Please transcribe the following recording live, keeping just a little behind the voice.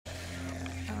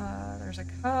There's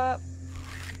a cup.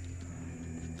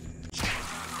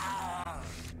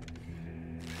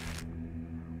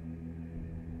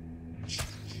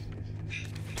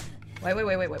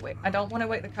 Wait. I don't want to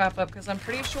wake the cop up because I'm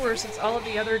pretty sure since all of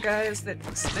the other guys that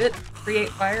spit create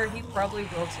fire, he probably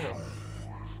will too.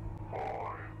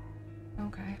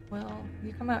 Okay, well,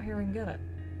 you come out here and get it.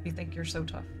 You think you're so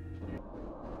tough.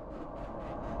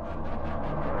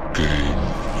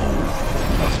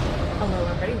 Hello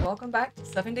everybody, welcome back to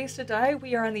 7 Days to Die.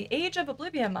 We are on the Age of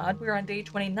Oblivion mod. We're on day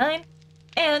 29,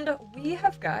 and we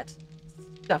have got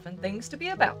stuff and things to be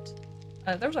about.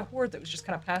 There was a horde that was just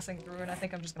kind of passing through, and I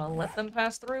think I'm just going to let them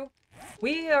pass through.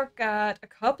 We have got a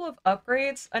couple of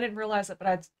upgrades. I didn't realize it, but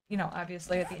I'd,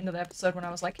 obviously at the end of the episode when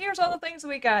I was like, here's all the things that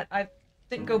we got, I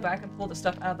didn't go back and pull the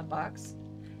stuff out of the box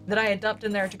that I had dumped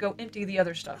in there to go empty the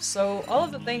other stuff. So all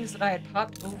of the things that I had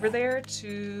popped over there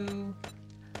to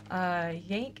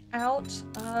yank out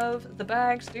of the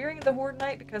bags during the horde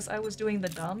night because I was doing the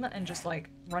dumb and just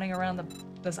like running around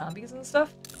the zombies and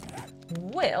stuff.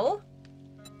 Well,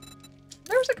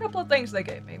 there was a couple of things they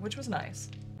gave me, which was nice.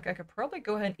 Like I could probably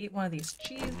go ahead and eat one of these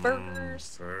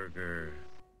cheeseburgers. Burger.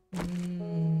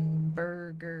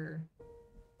 Burger.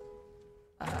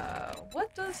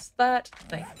 What does that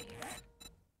thing mean?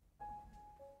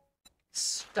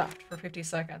 Stuffed for 50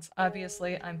 seconds.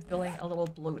 Obviously, I'm feeling a little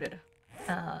bloated.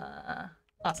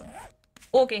 Awesome.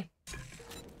 Okay.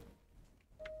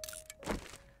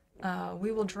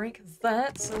 We will drink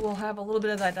that, so we'll have a little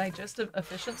bit of that digestive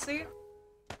efficiency.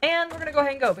 And we're gonna go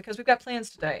ahead and go, because we've got plans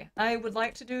today. I would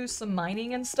like to do some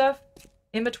mining and stuff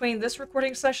in between this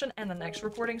recording session and the next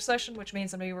recording session, which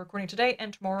means I'm gonna be recording today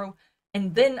and tomorrow,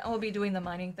 and then I'll be doing the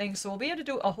mining thing, so we'll be able to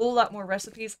do a whole lot more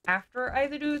recipes after I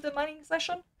do the mining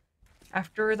session.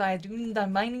 After I do the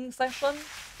mining session.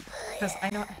 Because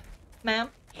I know... Ma'am?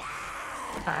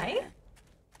 Hi?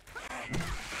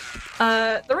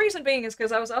 The reason being is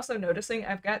because I was also noticing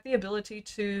I've got the ability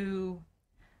to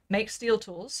make steel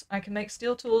tools. I can make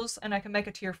steel tools, and I can make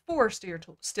a tier 4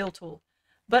 steel tool.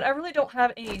 But I really don't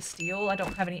have any steel, I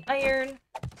don't have any iron.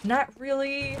 Not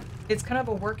really. It's kind of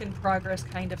a work in progress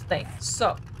kind of thing.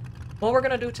 So, what we're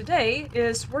gonna do today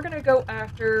is we're gonna go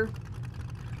after...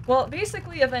 Well,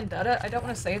 basically a vendetta. I don't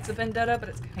want to say it's a vendetta, but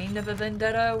it's kind of a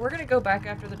vendetta. We're gonna go back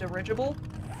after the dirigible.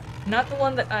 Not the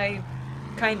one that I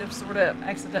kind of sort of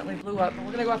accidentally blew up, but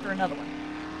we're gonna go after another one.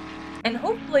 And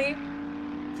hopefully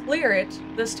clear it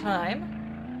this time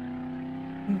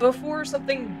before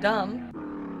something dumb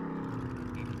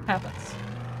happens.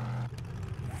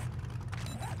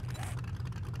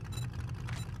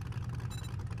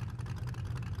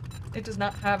 It does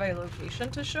not have a location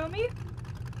to show me.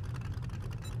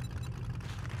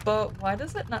 But why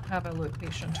does it not have a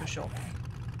location to show me?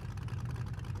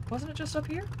 Wasn't it just up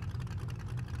here?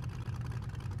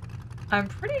 I'm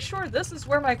pretty sure this is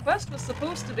where my quest was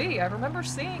supposed to be. I remember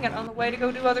seeing it on the way to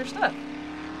go do other stuff.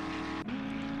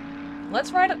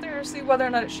 Let's ride up there and see whether or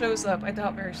not it shows up. I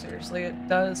doubt very seriously it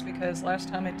does, because last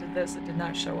time I did this, it did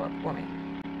not show up for me.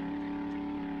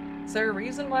 Is there a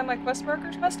reason why my quest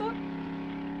marker's messed up?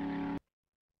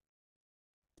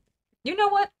 You know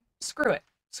what? Screw it.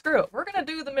 Screw it. We're gonna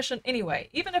do the mission anyway.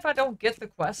 Even if I don't get the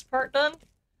quest part done,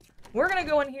 we're gonna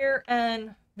go in here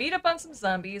and beat up on some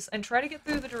zombies and try to get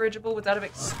through the dirigible without it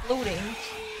exploding.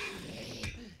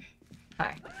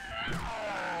 Hi.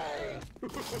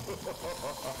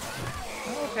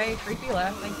 Okay, creepy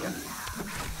laugh, thank you.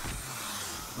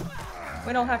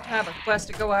 We don't have to have a quest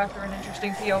to go after an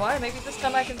interesting POI. Maybe this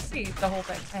time I can see the whole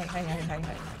thing. Hey.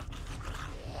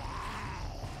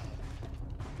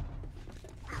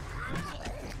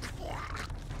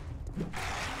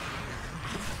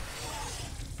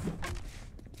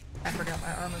 I forgot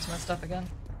my arm was messed up again.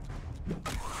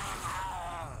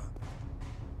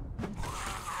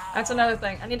 That's another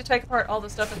thing. I need to take apart all the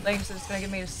stuff and things that's gonna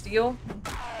give me a steel.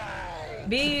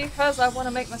 Because I want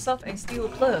to make myself a steel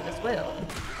plug as well.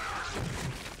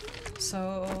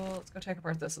 So let's go take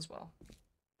apart this as well.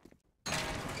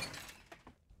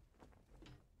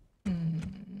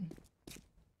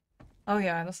 Oh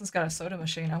yeah, this one's got a soda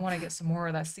machine. I want to get some more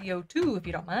of that CO2 if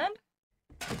you don't mind.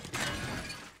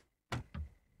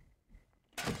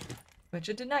 Which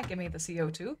it did not give me the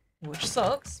CO2, which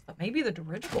sucks, but maybe the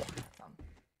dirigible had some.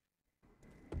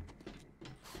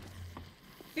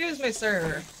 Excuse me,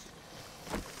 sir.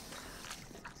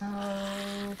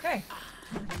 Okay.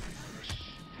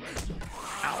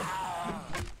 Ow.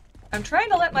 I'm trying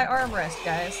to let my arm rest,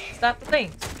 guys. Stop the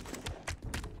things.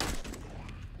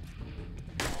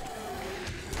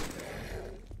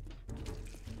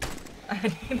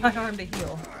 I need my arm to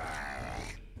heal.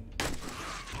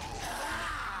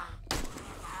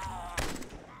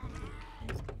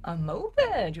 A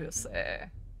moped, you say?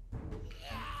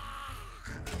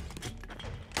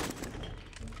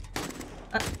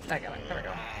 There we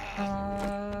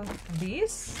go.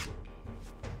 These?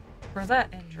 For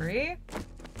that injury.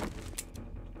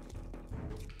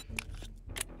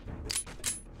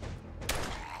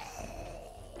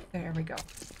 There we go.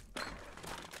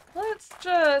 Let's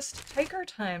just take our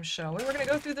time, shall we? We're gonna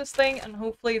go through this thing and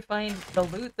hopefully find the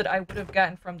loot that I would have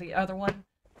gotten from the other one,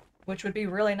 which would be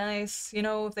really nice, you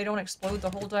know, if they don't explode the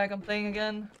whole daggum thing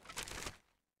again.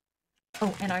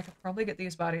 Oh, and I could probably get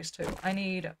these bodies too. I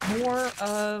need more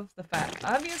of the fat.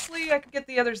 Obviously, I could get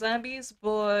the other zombies,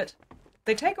 but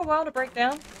they take a while to break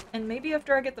down, and maybe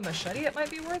after I get the machete it might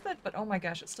be worth it, but oh my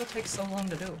gosh, it still takes so long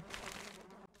to do.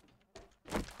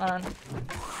 Hold on. There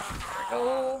we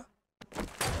go.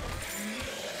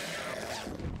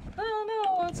 Oh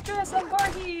no, it's just some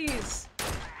bargies!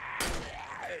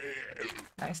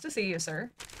 Nice to see you,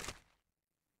 sir.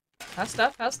 How's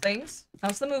stuff? How's things?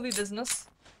 How's the movie business?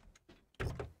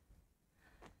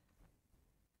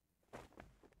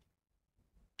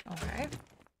 Okay.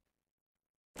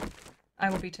 I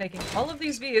will be taking all of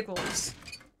these vehicles.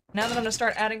 Now that I'm going to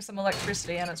start adding some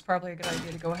electricity, and it's probably a good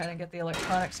idea to go ahead and get the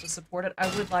electronics to support it, I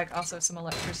would like also some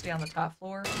electricity on the top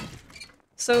floor.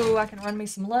 So I can run me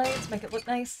some lights, make it look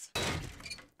nice.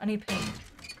 I need paint.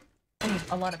 I need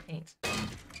a lot of paint.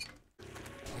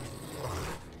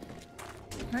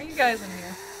 How are you guys in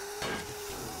here?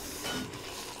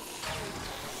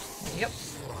 Yep.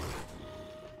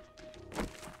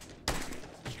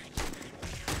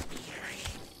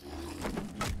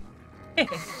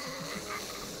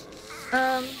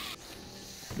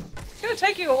 It's gonna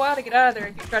take you a while to get out of there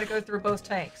if you try to go through both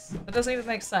tanks. That doesn't even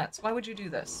make sense. Why would you do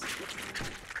this?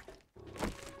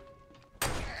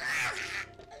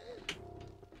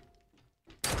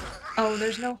 Oh,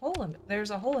 there's no hole in- there's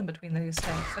a hole in between these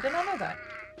tanks. I did not know that.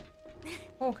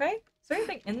 Okay. Is there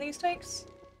anything in these tanks?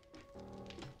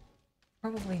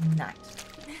 Probably not.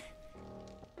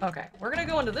 Okay, we're gonna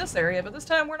go into this area, but this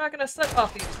time we're not gonna set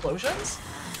off the explosions.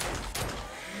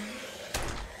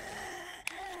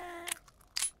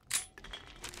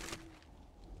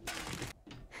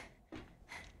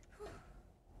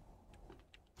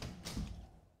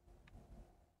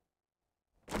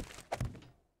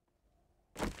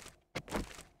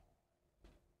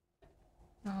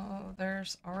 Oh,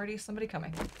 there's already somebody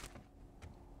coming.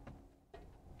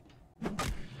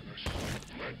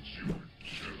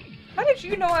 How did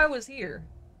you know I was here?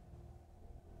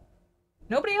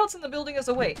 Nobody else in the building is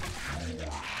awake.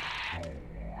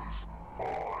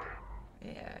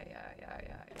 Yeah.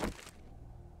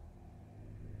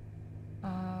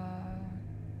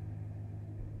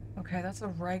 Okay, that's a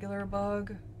regular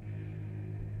bug.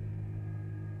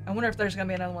 I wonder if there's gonna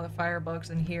be another one of the fire bugs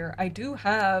in here. I do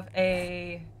have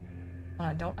a...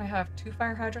 don't I have 2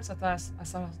 fire hydrants? I thought I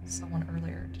saw one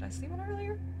earlier. Did I see one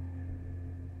earlier?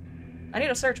 I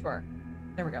need a search bar.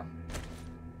 There we go.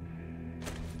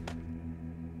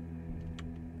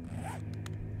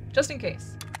 Just in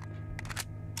case.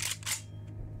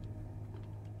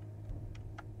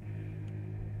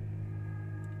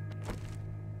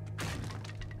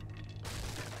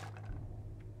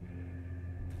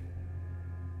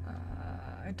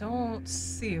 I don't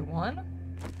see one.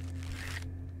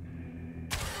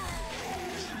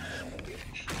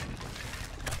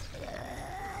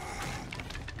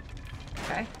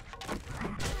 Okay.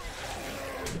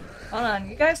 Hold on,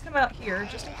 you guys come out here,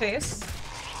 just in case.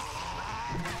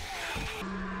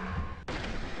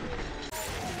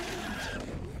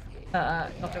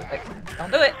 Don't do it.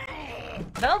 Don't do it!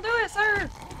 Don't do it, sir!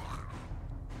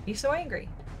 He's so angry.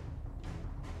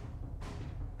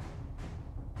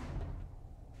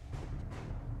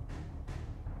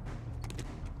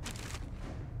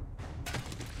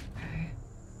 Okay.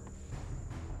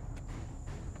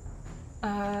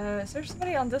 Is there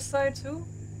somebody on this side too?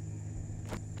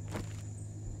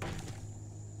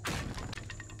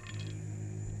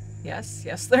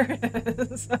 Yes, there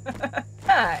is.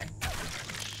 Hi.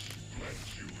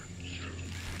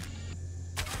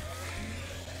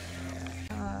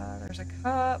 There's a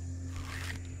cup.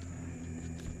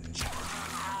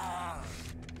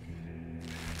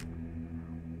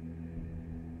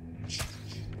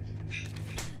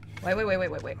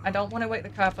 Wait. I don't want to wake the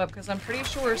cop up because I'm pretty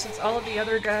sure since all of the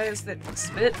other guys that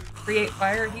spit create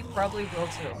fire, he probably will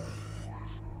too.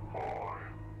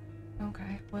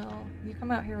 Okay, well, you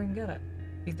come out here and get it.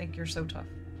 You think you're so tough.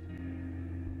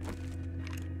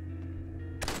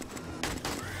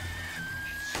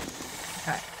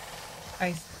 Okay.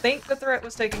 I think the threat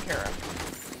was taken care of.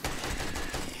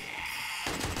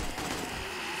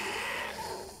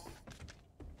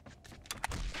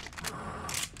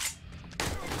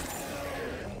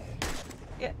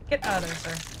 Get out of there,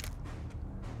 sir.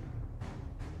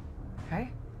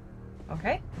 Okay.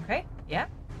 Okay. Okay. Yeah.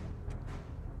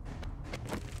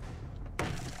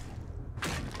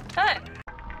 Hi!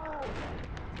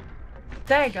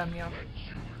 Daggum you.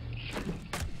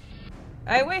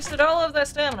 I wasted all of that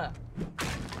stamina.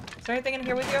 Is there anything in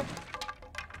here with you?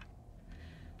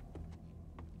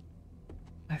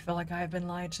 I feel like I have been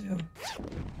lied to.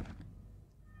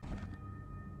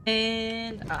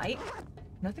 And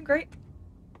nothing great.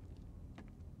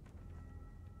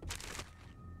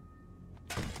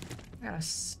 I got a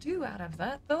stew out of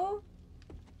that, though.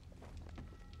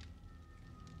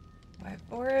 Wait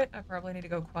for it. I probably need to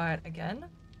go quiet again.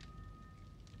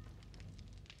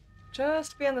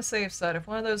 Just to be on the safe side. If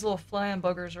one of those little flying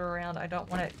buggers are around, I don't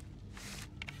want it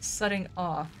setting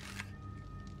off.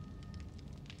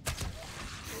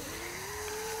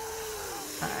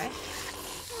 Hi.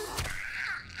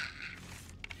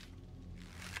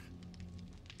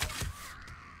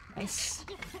 Nice.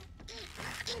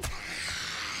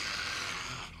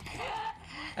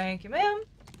 Thank you, ma'am.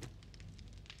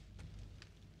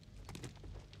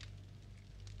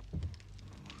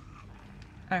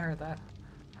 I heard that.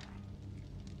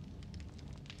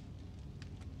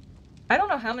 I don't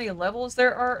know how many levels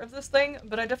there are of this thing,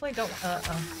 but I definitely don't,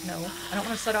 no. I don't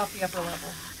want to set off the upper level.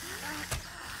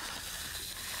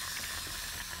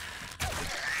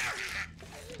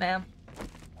 Ma'am.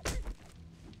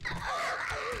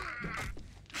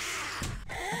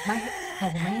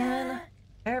 Oh man.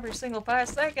 Every single 5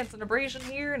 seconds, an abrasion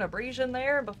here, an abrasion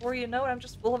there. Before you know it, I'm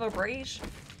just full of abrasion.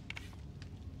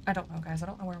 I don't know, guys. I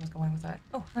don't know where I was going with that.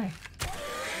 Oh, hi.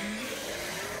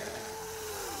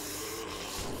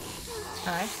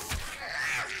 Hi.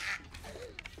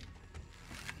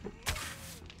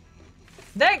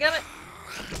 Dadgummit!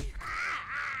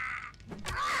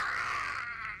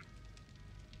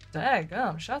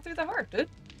 Daggum, shot through the heart, dude.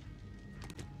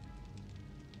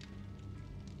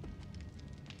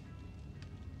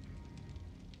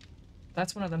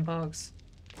 That's one of them bugs.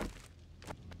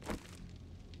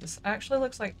 This actually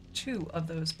looks like 2 of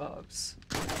those bugs.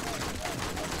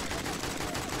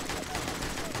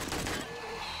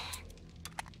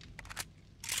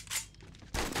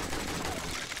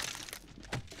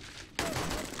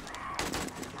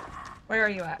 Where are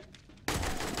you at?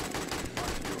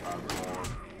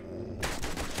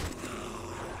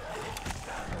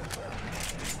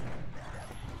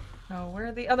 Oh,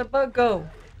 where'd the other bug go?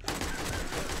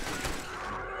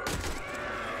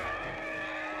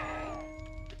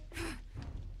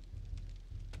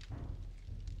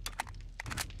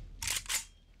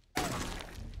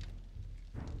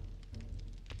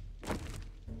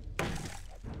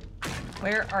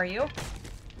 Where are you?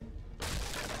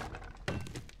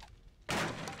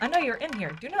 I know you're in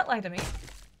here. Do not lie to me. It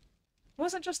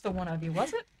wasn't just the one of you,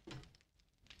 was it?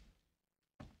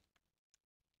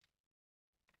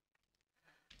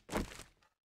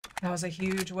 That was a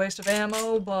huge waste of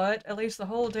ammo, but at least the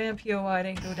whole damn POI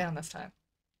didn't go down this time.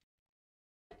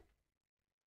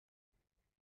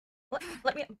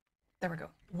 Let me up. There we go.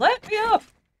 Let me up!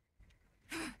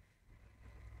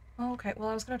 Okay, well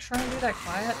I was gonna try and do that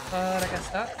quiet, but I got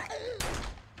stuck.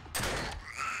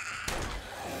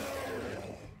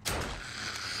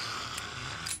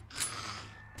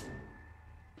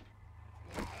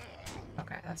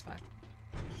 Okay, that's fine.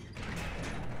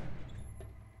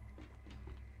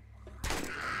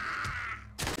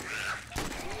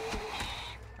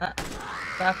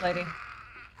 Stop, lady.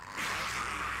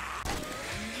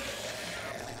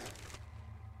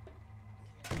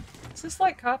 Is this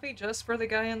like coffee just for the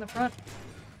guy in the front?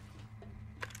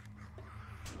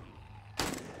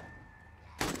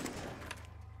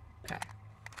 Okay.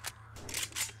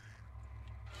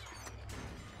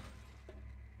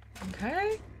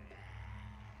 Okay.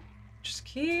 Just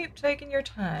keep taking your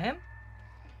time.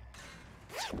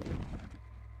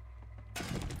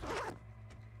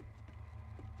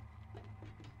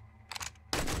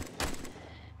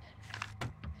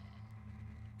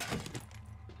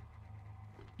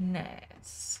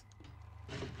 Nice.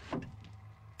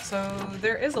 So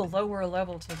there is a lower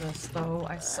level to this, though.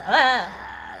 What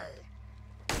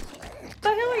the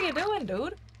hell are you doing,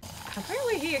 dude?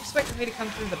 Apparently he expected me to come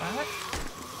through the back.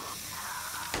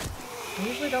 I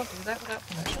usually don't do that without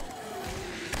permission.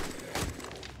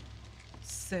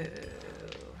 So...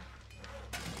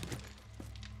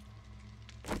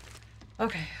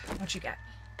 okay, what you got?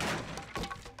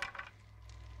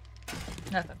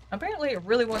 Nothing. Apparently it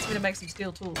really wants me to make some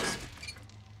steel tools.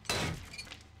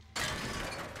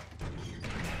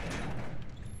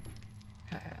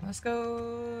 Okay, this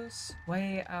goes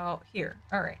way out here.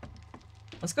 Alright.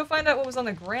 Let's go find out what was on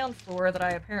the ground floor that I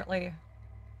apparently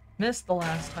Missed the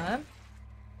last time.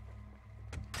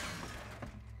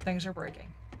 Things are breaking.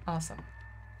 Awesome.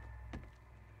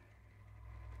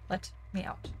 Let me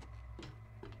out.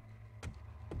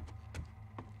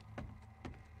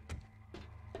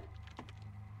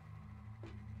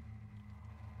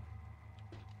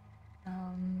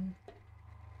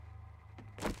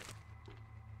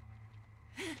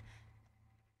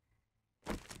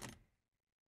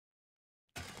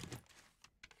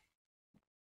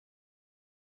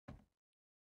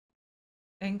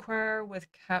 Inquire with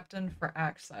Captain for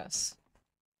access.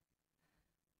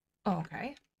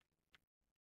 Okay.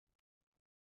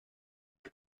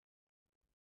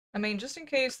 I mean, just in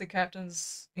case the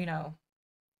captain's, you know,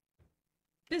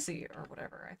 busy or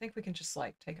whatever, I think we can just,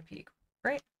 like, take a peek,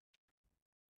 right?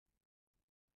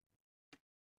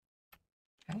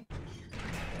 Okay.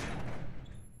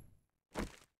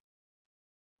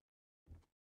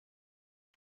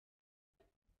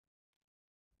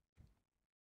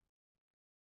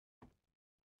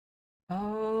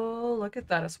 Oh, look at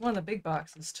that. It's one of the big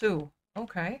boxes, too.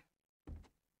 Okay.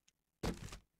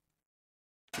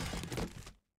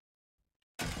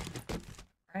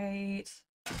 Right.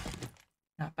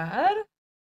 Not bad.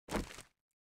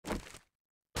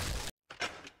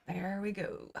 There we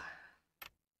go.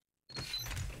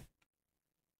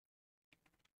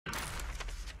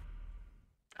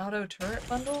 Auto turret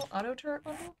bundle? Auto turret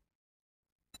bundle?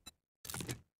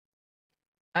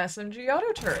 SMG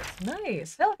auto turret.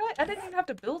 Nice. Hell, I didn't even have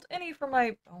to build any for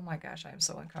my... Oh my gosh, I am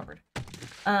so encumbered.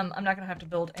 I'm not gonna have to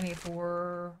build any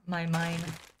for my mine.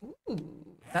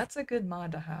 Ooh, that's a good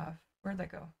mod to have. Where'd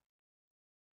that go?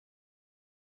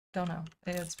 Don't know.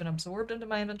 It's been absorbed into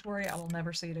my inventory. I will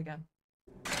never see it again.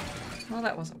 Well,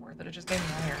 that wasn't worth it. It just gave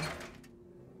me iron.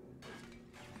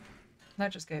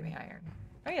 That just gave me iron.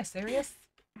 Are you serious?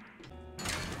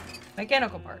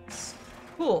 Mechanical parts.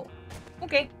 Cool.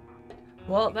 Okay.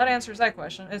 Well, that answers that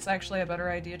question. It's actually a better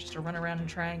idea just to run around and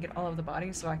try and get all of the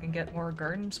bodies so I can get more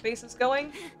garden spaces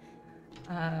going.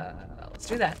 Let's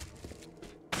do that.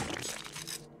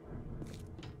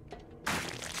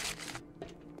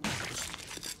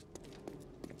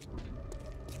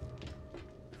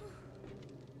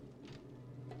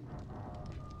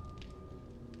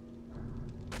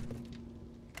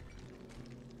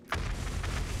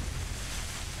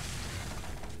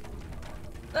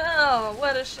 Oh,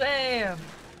 what a shame!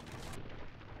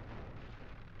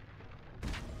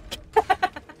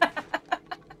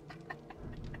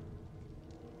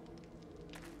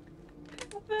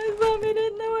 Zombie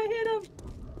didn't know I hit him!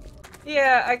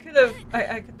 Yeah, I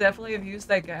could definitely have used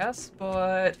that gas,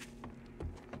 but...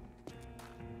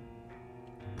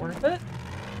 worth it?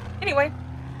 Anyway,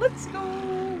 let's go!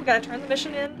 We gotta turn the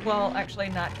mission in. Well, actually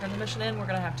not turn the mission in, we're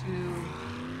gonna have to...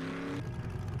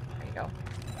 There you go.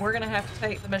 We're gonna have to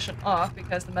take the mission off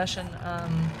because the mission,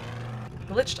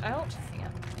 glitched out.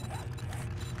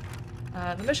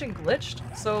 The mission glitched,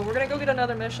 so we're gonna go get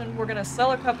another mission, we're gonna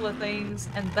sell a couple of things,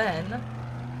 and then,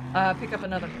 pick up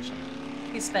another mission.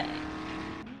 He's Fang.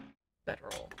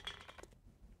 Bedroll.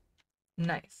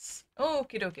 Nice.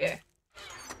 Okie dokie.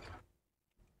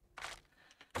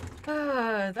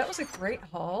 That was a great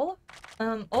haul.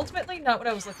 Ultimately not what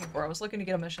I was looking for. I was looking to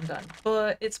get a mission done,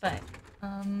 but it's fine.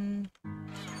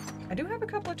 I do have a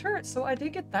couple of turrets, so I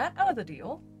did get that out of the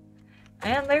deal.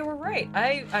 And they were right.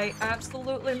 I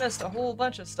absolutely missed a whole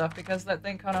bunch of stuff because that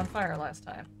thing caught on fire last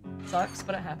time. Sucks,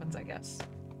 but it happens, I guess.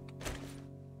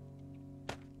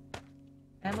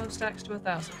 Ammo stacks to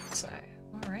 1,000, we'll say.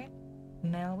 Alright.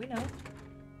 Now we know.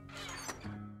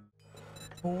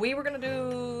 We were gonna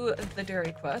do the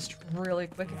dairy quest really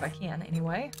quick if I can,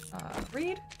 anyway.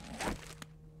 Read?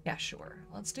 Yeah, sure.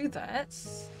 Let's do that.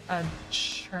 A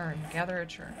churn. Gather a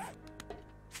churn.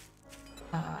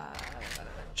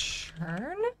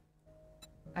 Churn?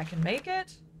 I can make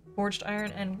it. Forged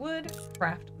iron and wood.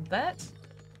 Craft that.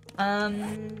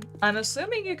 I'm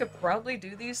assuming you could probably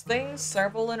do these things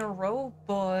several in a row,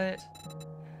 but...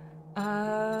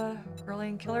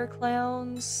 Brilliant killer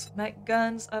clowns, mech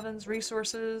guns, ovens,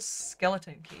 resources,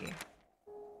 skeleton key.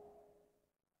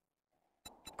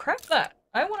 Craft that!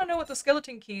 I want to know what the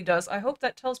skeleton key does. I hope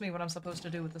that tells me what I'm supposed to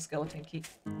do with the skeleton key.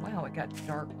 Wow, it got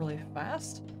dark really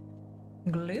fast.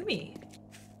 Gloomy.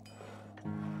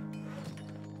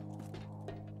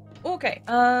 Okay,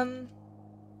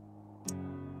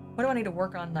 what do I need to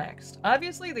work on next?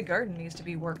 Obviously the garden needs to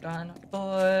be worked on,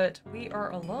 but we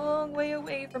are a long way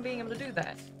away from being able to do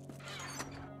that.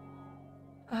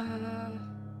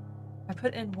 I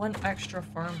put in one extra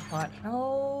farm plot.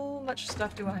 How much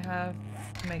stuff do I have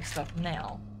to make stuff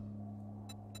now?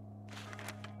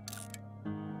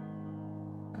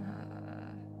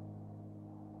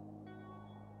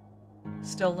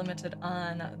 Still limited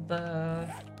on the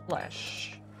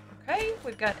flesh. Okay,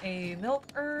 we've got a milk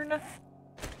urn.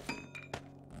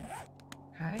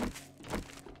 Okay.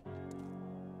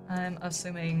 I'm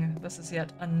assuming this is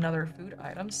yet another food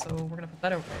item, so we're gonna put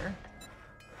that over there.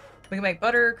 We can make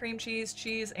butter, cream cheese,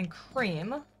 cheese, and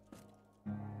cream.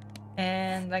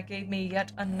 And that gave me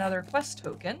yet another quest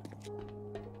token.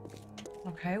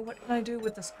 Okay, what can I do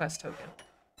with this quest token?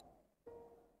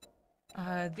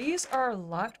 These are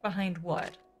locked behind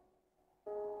what?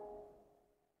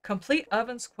 Complete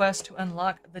Oven's quest to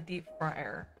unlock the deep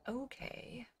fryer.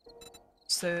 Okay.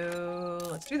 So,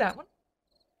 let's do that one.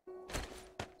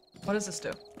 What does this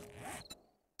do?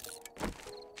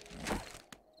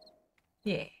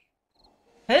 Yeah.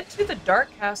 Head to the Dark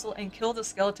Castle and kill the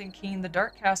Skeleton King. The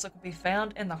Dark Castle can be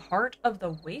found in the heart of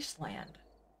the wasteland.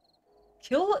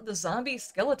 Kill the zombie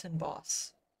skeleton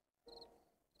boss.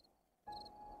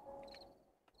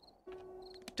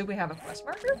 Do we have a quest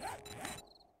marker?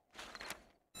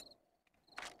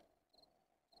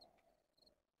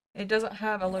 It doesn't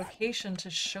have a location to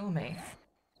show me.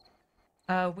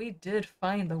 We did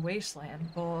find the wasteland,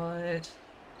 but...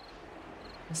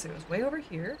 Let's see, it was way over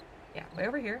here. Yeah, way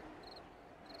over here.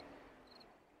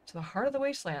 To the heart of the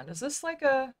wasteland. Is this like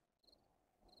a...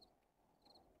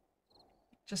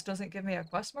 Just doesn't give me a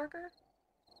quest marker?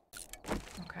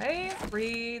 Okay,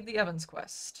 read the Ovens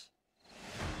quest.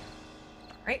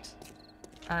 Alright.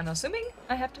 I'm assuming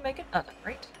I have to make an oven,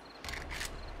 right?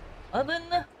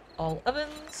 Oven. All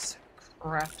ovens.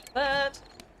 Craft that.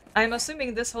 I'm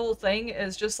assuming this whole thing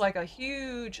is just like a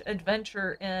huge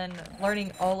adventure in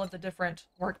learning all of the different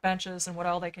workbenches and what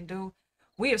all they can do.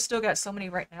 We have still got so many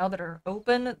right now that are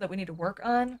open that we need to work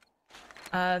on.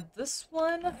 This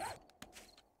one...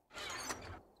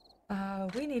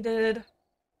 we needed...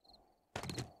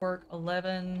 work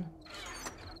 11...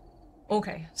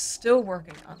 Okay, still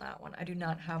working on that one. I do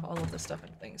not have all of the stuff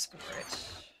and things for it.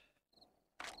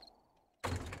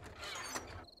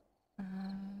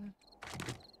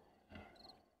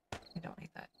 I don't need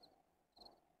that.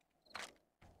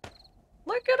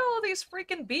 Look at all these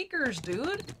freaking beakers,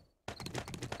 dude!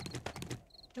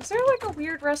 Is there like a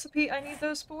weird recipe I need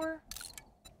those for?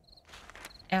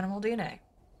 Animal DNA.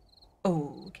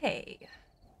 Okay.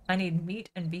 I need meat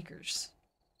and beakers.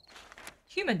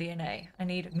 Human DNA. I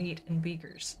need meat and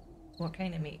beakers. What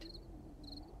kind of meat?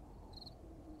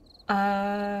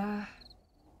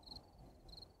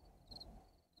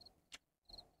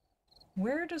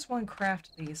 Where does one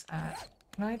craft these at?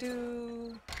 Can I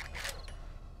do...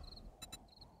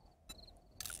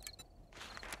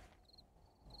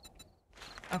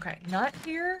 Okay, not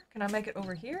here. Can I make it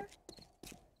over here?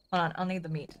 Hold on, I'll need the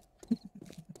meat.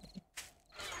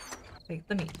 Wait,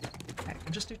 the meat. Okay,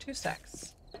 we'll just do 2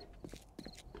 stacks.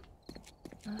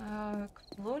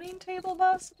 Cloning table,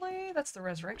 possibly? That's the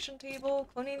resurrection table.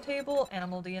 Cloning table,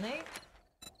 animal DNA.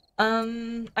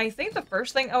 I think the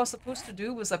first thing I was supposed to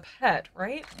do was a pet,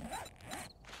 right?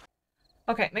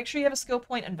 Okay, make sure you have a skill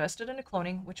point invested in a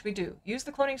cloning, which we do. Use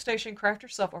the cloning station, craft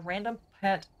yourself a random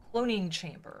pet cloning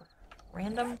chamber.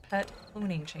 Random pet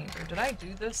cloning chamber. Did I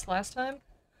do this last time?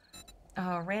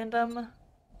 Random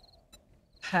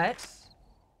pet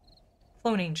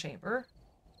cloning chamber.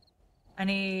 I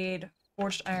need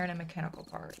forged iron and mechanical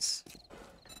parts.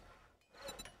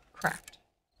 Craft.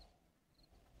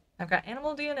 I've got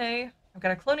animal DNA. I've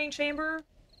got a cloning chamber.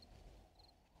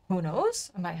 Who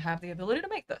knows? I might have the ability to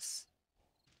make this.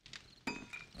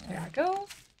 There we go.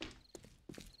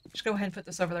 Just go ahead and put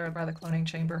this over there by the cloning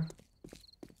chamber.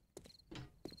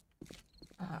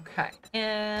 Okay.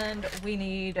 And we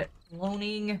need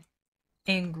cloning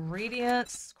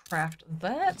ingredients. Craft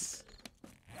that.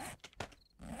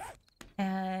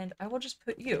 And I will just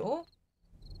put you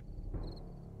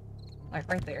like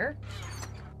right there.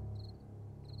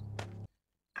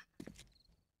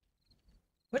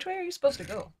 Which way are you supposed to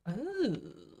go?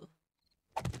 Ooh.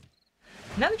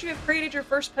 Now that you have created your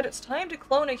first pet, it's time to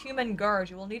clone a human guard.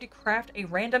 You will need to craft a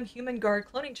random human guard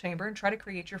cloning chamber and try to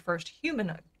create your first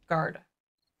human guard.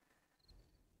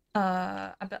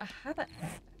 I haven't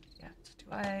yet. Do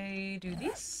I do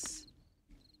these?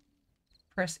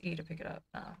 Press E to pick it up.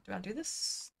 Do I do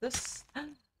this? This?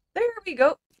 There we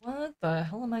go. What the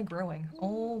hell am I growing?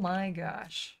 Oh my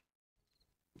gosh.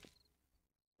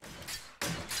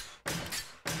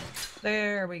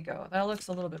 There we go. That looks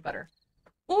a little bit better.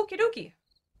 Okie dokie.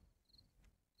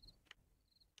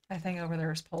 That thing over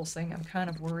there is pulsing. I'm kind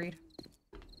of worried.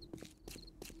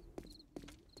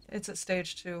 It's at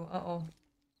stage 2. Uh-oh.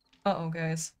 Uh-oh,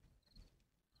 guys.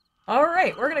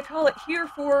 Alright, we're gonna call it here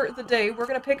for the day. We're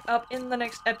gonna pick up in the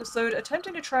next episode,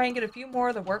 attempting to try and get a few more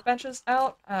of the workbenches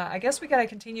out. I guess we gotta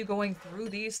continue going through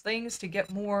these things to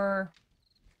get more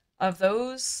of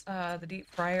those. The deep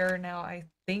fryer, now I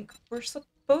think we're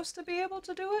supposed to be able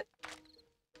to do it.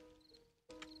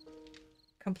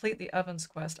 Complete the ovens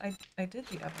quest. I did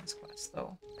the ovens quest,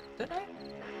 though. Did I?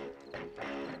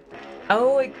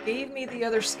 Oh, it gave me the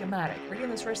other schematic. Reading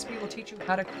this recipe will teach you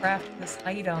how to craft this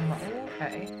item.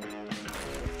 Okay.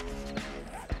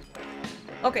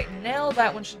 Okay, now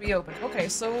that one should be open. Okay,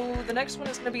 so the next one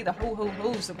is going to be the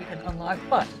ho-ho-hos that we can unlock.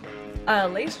 But,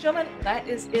 ladies and gentlemen, that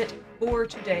is it for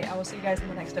today. I will see you guys in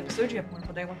the next episode. You have a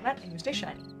wonderful day, wonderful night, and you stay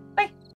shiny.